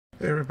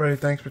Hey everybody,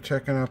 thanks for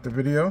checking out the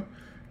video.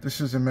 This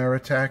is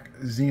Amertac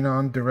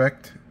Xenon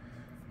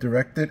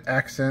directed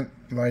accent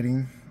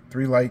lighting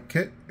 3-light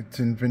kit. It's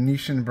in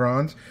Venetian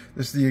bronze.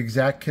 This is the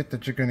exact kit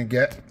that you're going to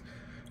get.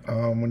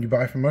 When you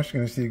buy from us,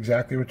 you're going to see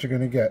exactly what you're going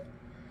to get.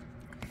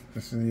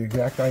 This is the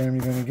exact item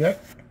you're going to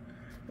get.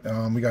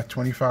 We got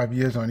 25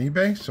 years on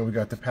eBay, so we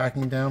got the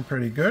packing down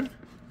pretty good.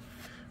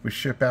 We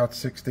ship out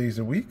 6 days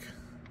a week.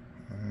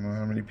 I don't know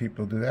how many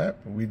people do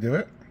that, but we do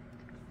it.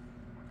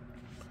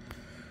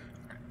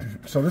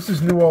 So this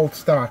is new old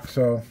stock,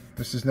 so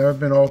this has never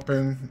been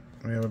opened.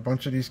 We have a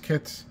bunch of these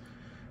kits.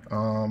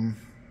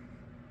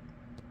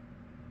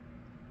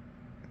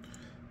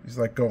 These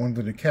like go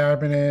under the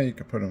cabinet. You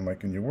can put them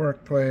like in your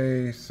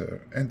workplace,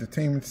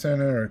 entertainment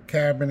center, or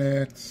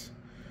cabinets.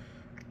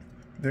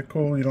 They're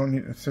cool. You don't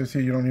need, it says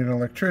here you don't need an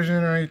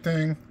electrician or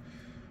anything.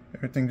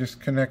 Everything just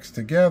connects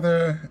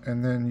together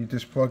and then you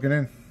just plug it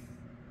in.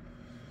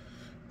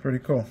 Pretty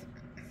cool.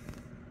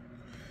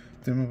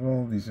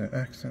 Dimmable, these are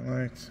accent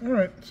lights.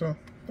 Alright, so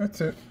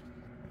that's it.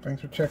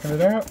 Thanks for checking it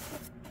out.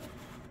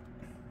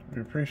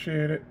 We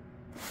appreciate it.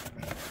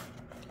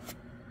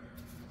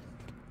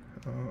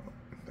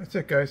 That's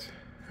it, guys.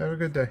 Have a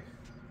good day.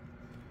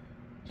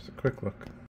 Just a quick look.